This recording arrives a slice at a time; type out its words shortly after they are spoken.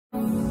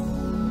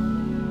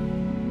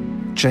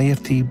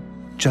JFD,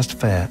 just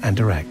fair and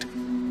direct.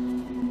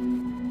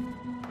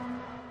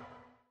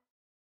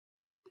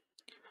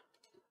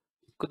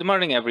 Good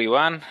morning,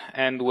 everyone,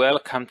 and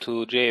welcome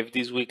to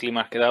JFD's weekly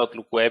market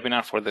outlook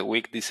webinar for the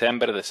week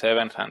December the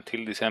 7th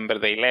until December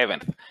the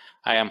 11th.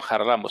 I am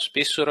Charalambos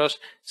Pissouros,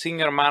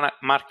 Senior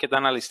Market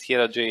Analyst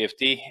here at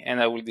JFD,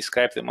 and I will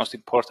describe the most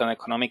important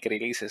economic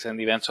releases and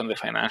events on the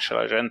financial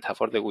agenda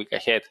for the week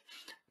ahead.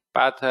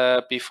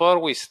 But before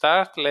we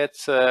start,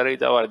 let's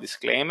read our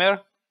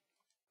disclaimer.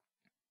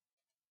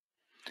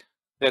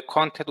 The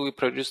content we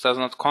produce does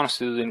not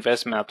constitute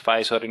investment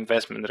advice or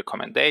investment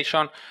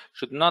recommendation,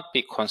 should not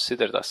be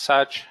considered as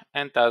such,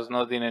 and does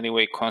not in any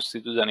way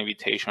constitute an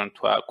invitation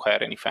to acquire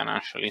any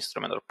financial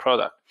instrument or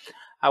product.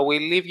 I will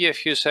leave you a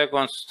few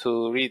seconds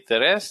to read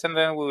the rest, and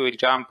then we will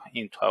jump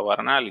into our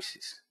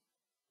analysis.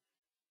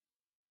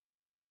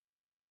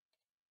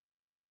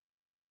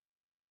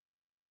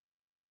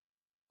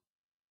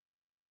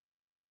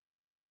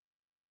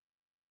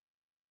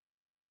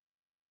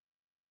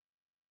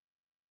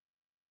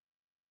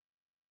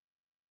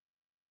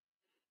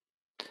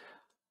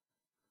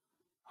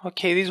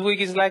 Okay, this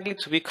week is likely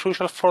to be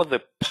crucial for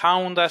the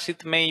pound, as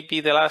it may be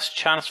the last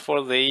chance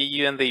for the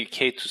EU and the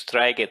UK to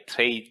strike a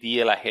trade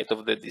deal ahead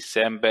of the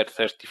December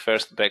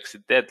 31st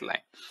Brexit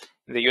deadline.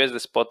 In the US, the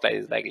spotlight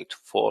is likely to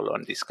fall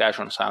on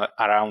discussions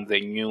around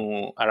the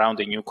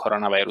new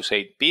coronavirus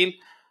aid bill,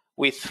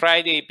 with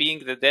Friday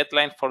being the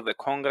deadline for the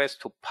Congress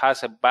to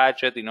pass a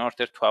budget in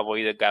order to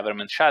avoid a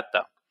government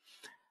shutdown.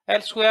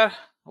 Elsewhere,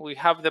 we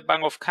have the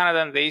Bank of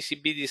Canada and the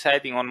ECB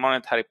deciding on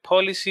monetary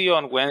policy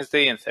on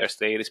Wednesday and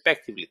Thursday,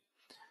 respectively.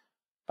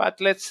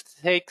 But let's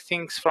take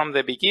things from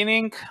the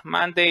beginning.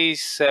 Monday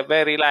is a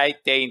very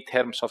light day in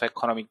terms of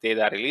economic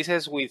data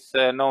releases, with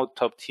no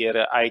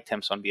top-tier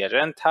items on the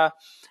agenda.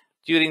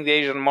 During the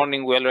Asian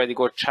morning, we already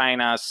got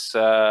China's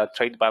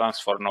trade balance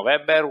for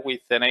November,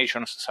 with the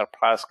nation's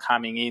surplus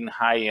coming in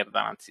higher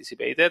than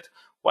anticipated,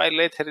 while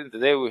later in the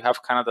day we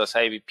have Canada's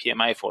IV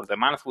PMI for the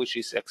month, which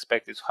is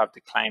expected to have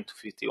declined to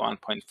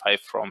 51.5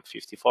 from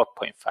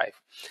 54.5.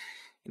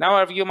 In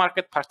our view,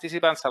 market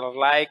participants are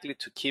likely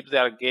to keep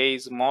their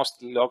gaze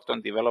mostly locked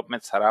on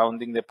developments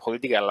surrounding the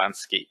political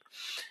landscape.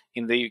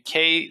 In the UK,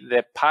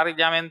 the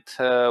Parliament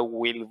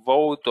will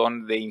vote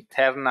on the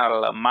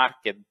internal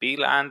market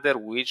bill, under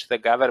which the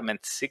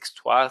government seeks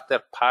to alter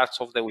parts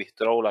of the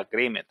withdrawal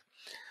agreement.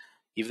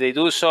 If they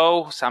do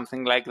so,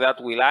 something like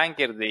that will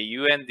anger the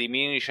EU and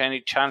diminish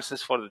any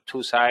chances for the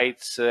two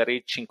sides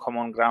reaching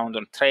common ground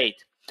on trade.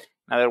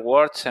 In other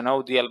words, a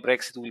no-deal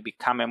Brexit will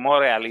become a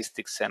more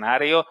realistic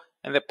scenario,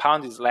 and the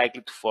pound is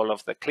likely to fall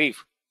off the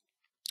cliff.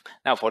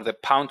 Now, for the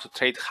pound to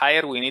trade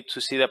higher, we need to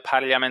see the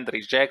Parliament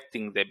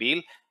rejecting the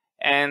bill,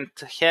 and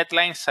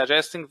headlines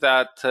suggesting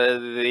that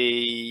the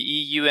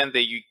EU and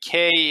the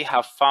UK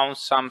have found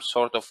some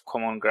sort of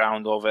common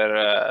ground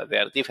over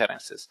their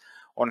differences.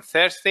 On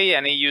Thursday,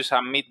 an EU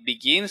summit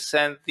begins,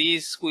 and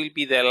this will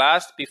be the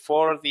last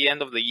before the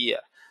end of the year.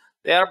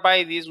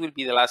 Thereby, this will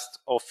be the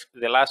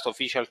last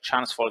official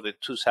chance for the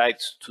two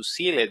sides to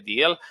seal a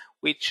deal,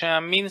 which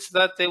means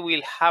that they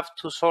will have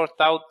to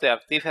sort out their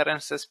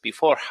differences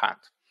beforehand.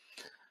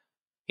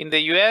 In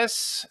the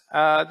US,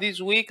 this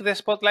week, the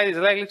spotlight is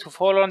likely to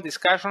fall on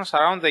discussions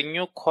around the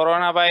new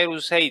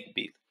coronavirus aid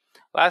bill.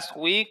 Last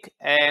week,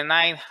 a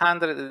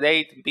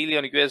 $908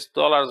 billion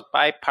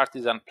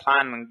bipartisan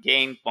plan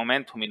gained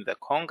momentum in the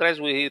Congress,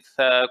 with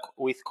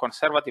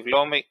conservative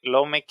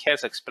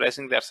lawmakers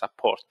expressing their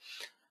support.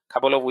 A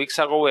couple of weeks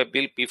ago, a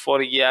bill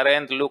before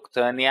year-end looked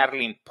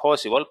nearly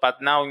impossible,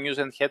 but now news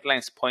and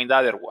headlines point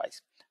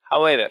otherwise.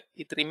 However,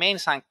 it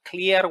remains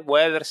unclear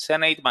whether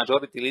Senate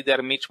Majority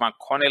Leader Mitch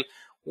McConnell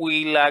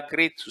will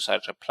agree to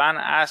such a plan,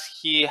 as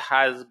he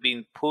has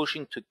been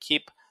pushing to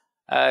keep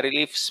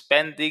relief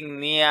spending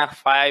near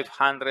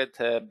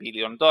 $500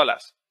 billion.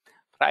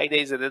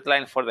 Friday is the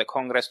deadline for the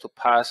Congress to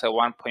pass a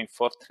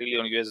 $1.4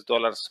 trillion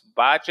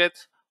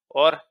budget,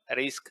 or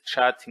risk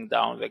shutting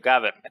down the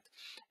government.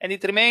 And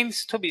it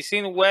remains to be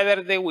seen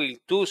whether they will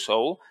do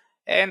so,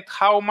 and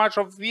how much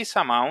of this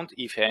amount,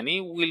 if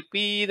any, will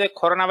be the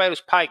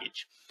coronavirus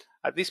package.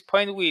 At this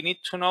point, we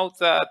need to note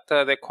that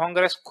the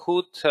Congress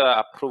could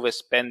approve a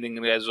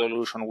spending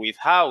resolution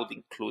without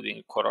including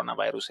a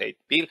coronavirus aid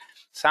bill,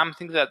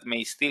 something that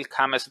may still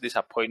come as a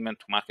disappointment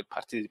to market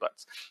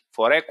participants.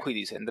 For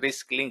equities and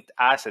risk-linked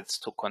assets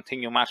to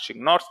continue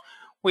marching north,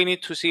 we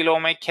need to see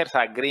lawmakers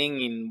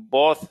agreeing in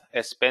both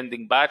a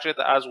spending budget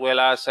as well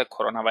as a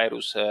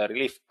coronavirus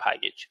relief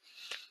package.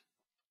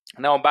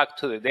 Now back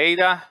to the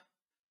data.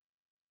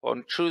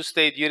 On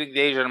Tuesday, during the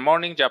Asian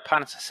morning,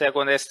 Japan's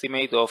second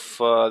estimate of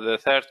quarter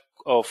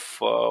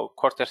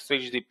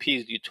 3 GDP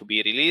is due to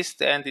be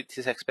released, and it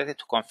is expected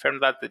to confirm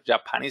that the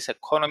Japanese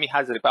economy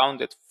has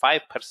rebounded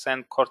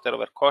 5% quarter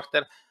over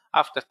quarter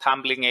after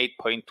tumbling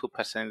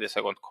 8.2% in the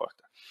second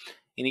quarter.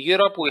 In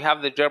Europe, we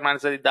have the German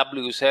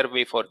ZEW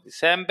survey for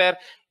December,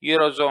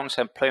 Eurozone's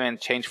employment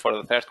change for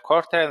the third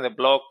quarter, and the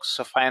bloc's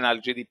final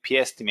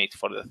GDP estimate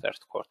for the third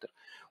quarter.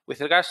 With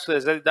regards to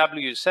the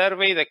ZW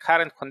survey, the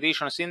current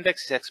conditions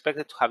index is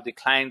expected to have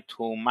declined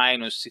to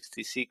minus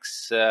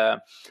 66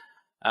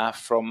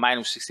 from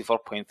minus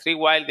 64.3,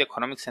 while the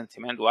economic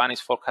sentiment one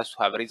is forecast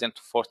to have risen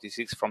to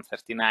 46 from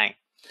 39.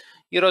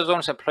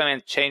 Eurozone's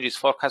employment change is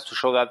forecast to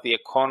show that the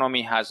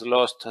economy has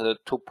lost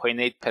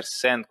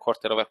 2.8%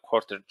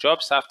 quarter-over-quarter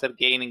jobs after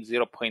gaining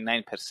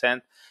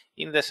 0.9%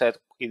 in the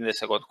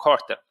second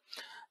quarter.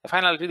 The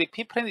final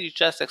GDP print is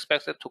just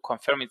expected to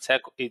confirm its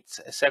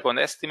second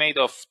estimate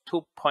of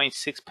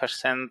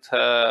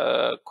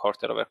 2.6%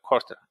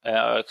 quarter-over-quarter,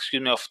 of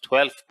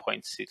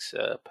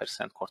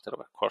 12.6%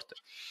 quarter-over-quarter.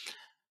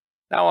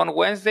 Now, on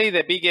Wednesday,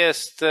 the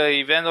biggest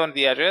event on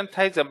the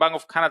agenda is the Bank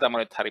of Canada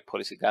monetary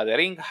policy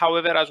gathering.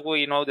 However, as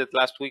we noted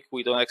last week,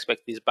 we don't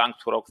expect this bank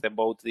to rock the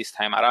boat this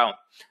time around.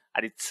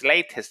 At its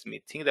latest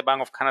meeting, the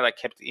Bank of Canada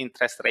kept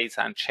interest rates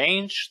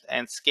unchanged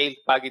and scaled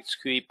back its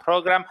QE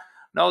program,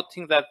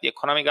 noting that the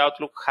economic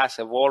outlook has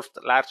evolved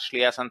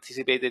largely as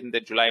anticipated in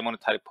the July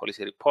monetary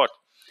policy report.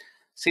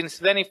 Since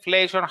then,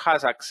 inflation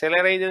has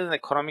accelerated and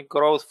economic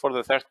growth for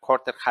the third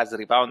quarter has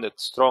rebounded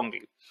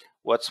strongly.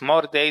 What's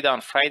more, data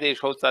on Friday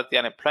shows that the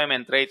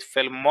unemployment rate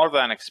fell more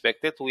than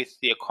expected, with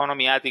the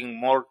economy adding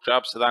more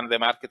jobs than the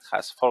market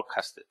has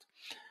forecasted.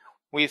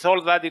 With all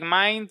that in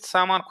mind,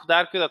 someone could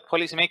argue that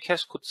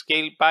policymakers could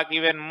scale back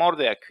even more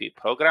their QE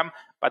program,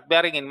 but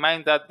bearing in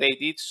mind that they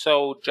did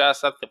so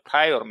just at the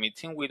prior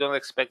meeting, we don't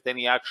expect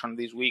any action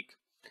this week.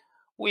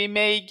 We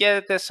may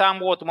get a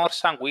somewhat more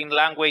sanguine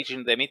language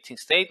in the meeting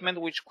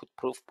statement, which could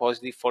prove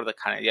positive for the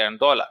Canadian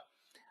dollar.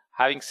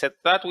 Having said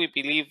that, we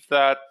believe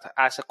that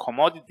as a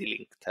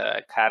commodity-linked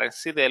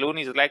currency, the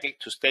loonie is likely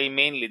to stay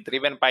mainly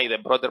driven by the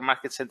broader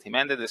market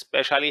sentiment and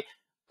especially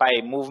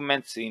by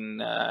movements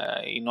in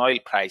oil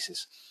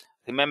prices.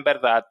 Remember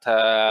that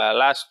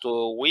last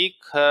week,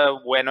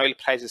 when oil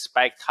prices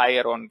spiked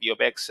higher on the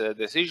OPEC's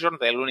decision,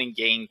 the loonie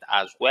gained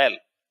as well.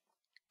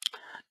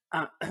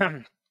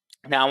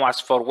 Now, as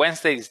for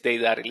Wednesday's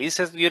data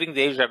releases, during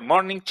the Asian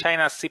morning,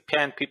 China's CPI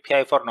and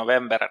PPI for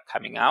November are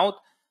coming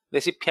out. The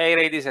CPI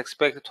rate is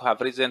expected to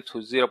have risen to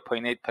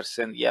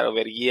 0.8% year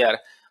over year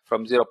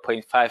from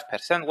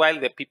 0.5%, while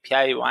the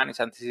PPI one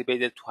is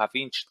anticipated to have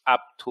inched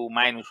up to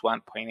minus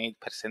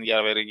 1.8% year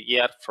over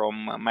year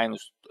from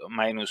minus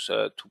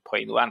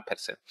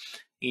 2.1%.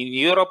 In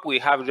Europe, we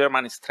have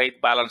Germany's trade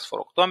balance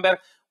for October,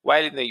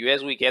 while in the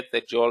US, we get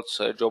the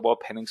JOLTS job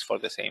openings for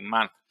the same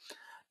month.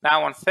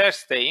 Now, on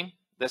Thursday,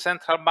 the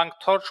central bank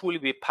torch will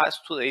be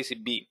passed to the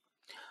ECB.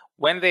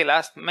 When they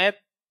last met,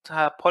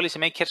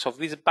 policymakers of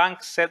this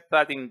bank said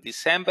that in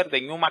December,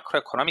 the new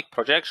macroeconomic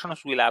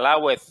projections will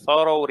allow a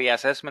thorough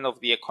reassessment of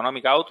the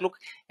economic outlook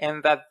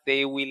and that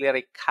they will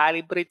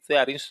recalibrate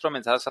their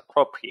instruments as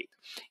appropriate.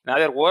 In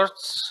other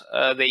words,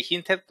 they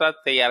hinted that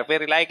they are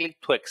very likely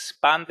to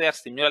expand their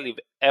stimulative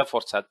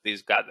efforts at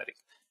this gathering.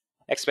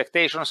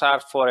 Expectations are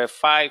for a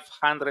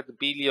 500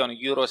 billion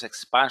euros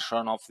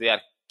expansion of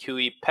their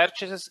QE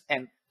purchases,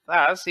 and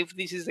thus, if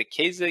this is the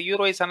case, the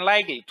euro is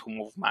unlikely to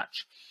move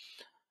much.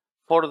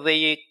 For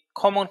the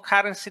common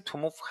currency to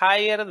move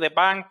higher, the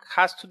bank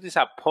has to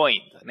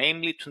disappoint,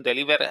 namely to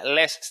deliver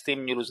less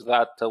stimulus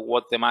than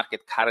what the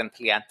market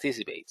currently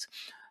anticipates.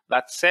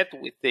 That said,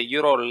 with the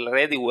euro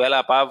already well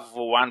above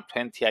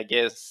 120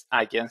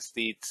 against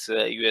its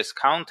US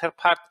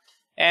counterpart,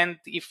 and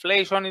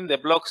inflation in the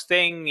bloc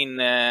staying in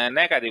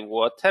negative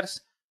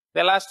waters,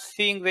 the last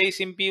thing the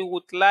ECB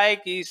would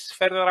like is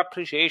further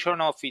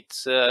appreciation of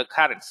its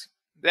currency.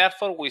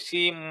 Therefore, we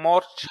see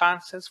more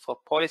chances for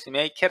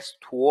policymakers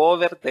to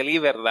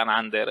over-deliver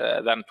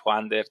than to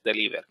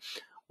under-deliver.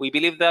 We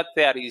believe that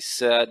there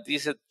is a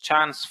decent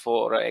chance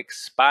for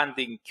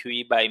expanding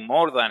QE by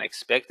more than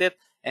expected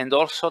and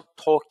also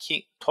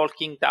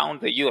talking down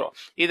the euro,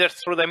 either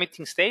through the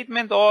meeting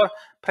statement or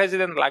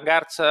President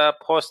Lagarde's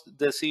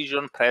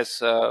post-decision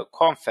press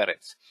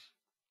conference.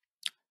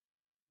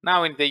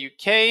 Now, in the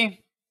UK,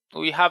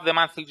 we have the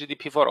monthly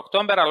GDP for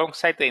October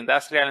alongside the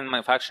industrial and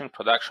manufacturing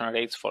production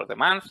rates for the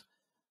month.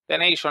 The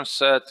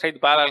nation's trade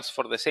balance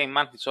for the same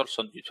month is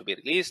also due to be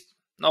released.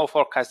 No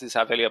forecast is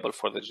available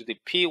for the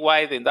GDP,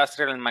 while the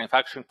industrial and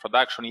manufacturing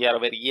production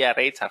year-over-year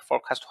rates are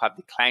forecast to have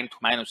declined to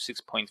minus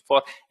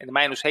 6.4 and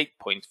minus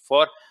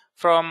 8.4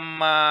 from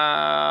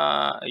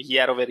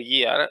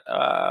year-over-year,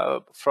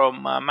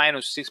 from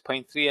minus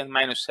 6.3 and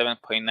minus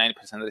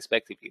 7.9%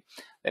 respectively.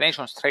 The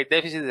nation's trade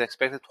deficit is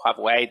expected to have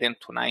widened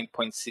to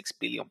 £9.6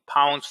 billion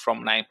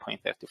from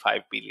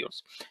 £9.35 billion.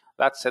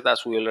 That said,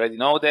 as we already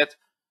noted,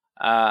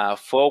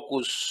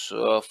 focus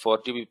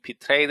for GBP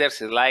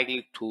traders is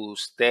likely to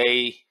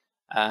stay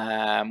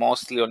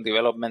mostly on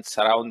developments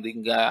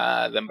surrounding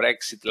the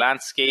Brexit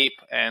landscape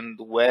and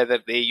whether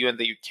the EU and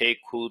the UK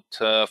could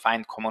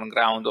find common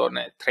ground on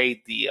a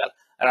trade deal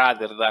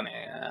rather than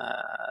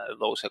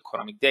those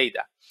economic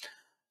data.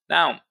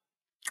 Now,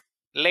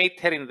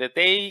 later in the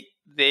day,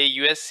 the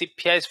US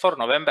CPIs for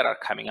November are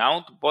coming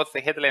out. Both the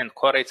headline and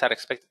core rates are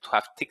expected to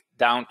have ticked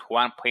down to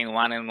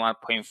 1.1 and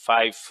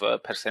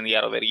 1.5%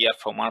 year over year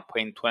from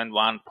 1.2 and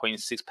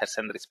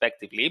 1.6%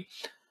 respectively.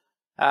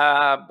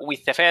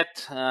 with the Fed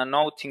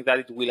noting that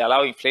it will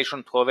allow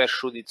inflation to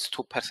overshoot its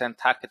 2%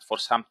 target for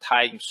some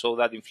time, so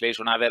that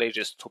inflation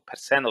averages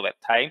 2% over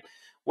time,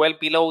 well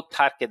below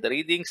target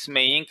readings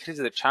may increase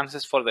the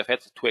chances for the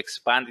Fed to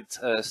expand its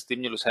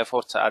stimulus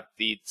efforts at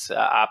its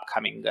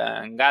upcoming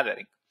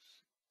gathering.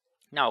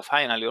 Now,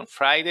 finally, on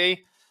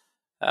Friday,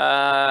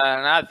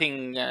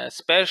 nothing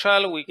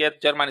special. We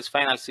get Germany's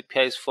final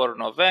CPIs for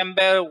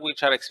November,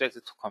 which are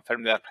expected to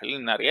confirm their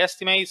preliminary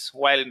estimates,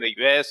 while in the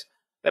US,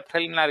 the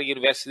preliminary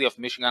University of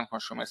Michigan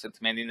Consumer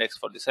Sentiment Index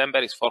for December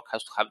is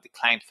forecast to have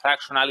declined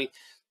fractionally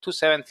to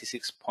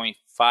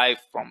 76.5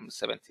 from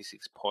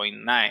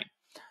 76.9.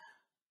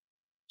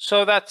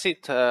 So that's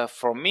it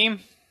from me.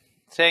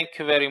 Thank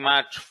you very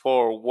much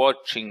for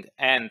watching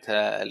and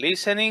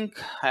listening.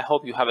 I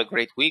hope you have a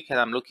great week, and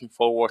I'm looking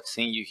forward to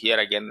seeing you here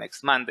again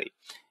next Monday.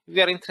 If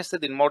you are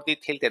interested in more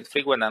detailed and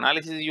frequent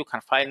analysis, you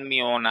can find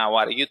me on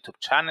our YouTube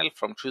channel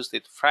from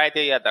Tuesday to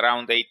Friday at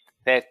around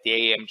 8:30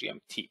 a.m.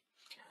 GMT.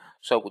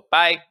 So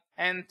goodbye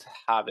and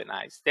have a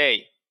nice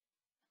day.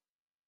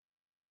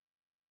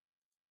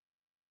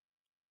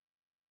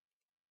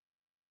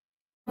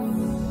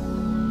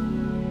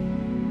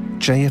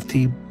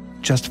 JFD,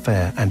 just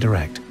fair and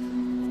direct.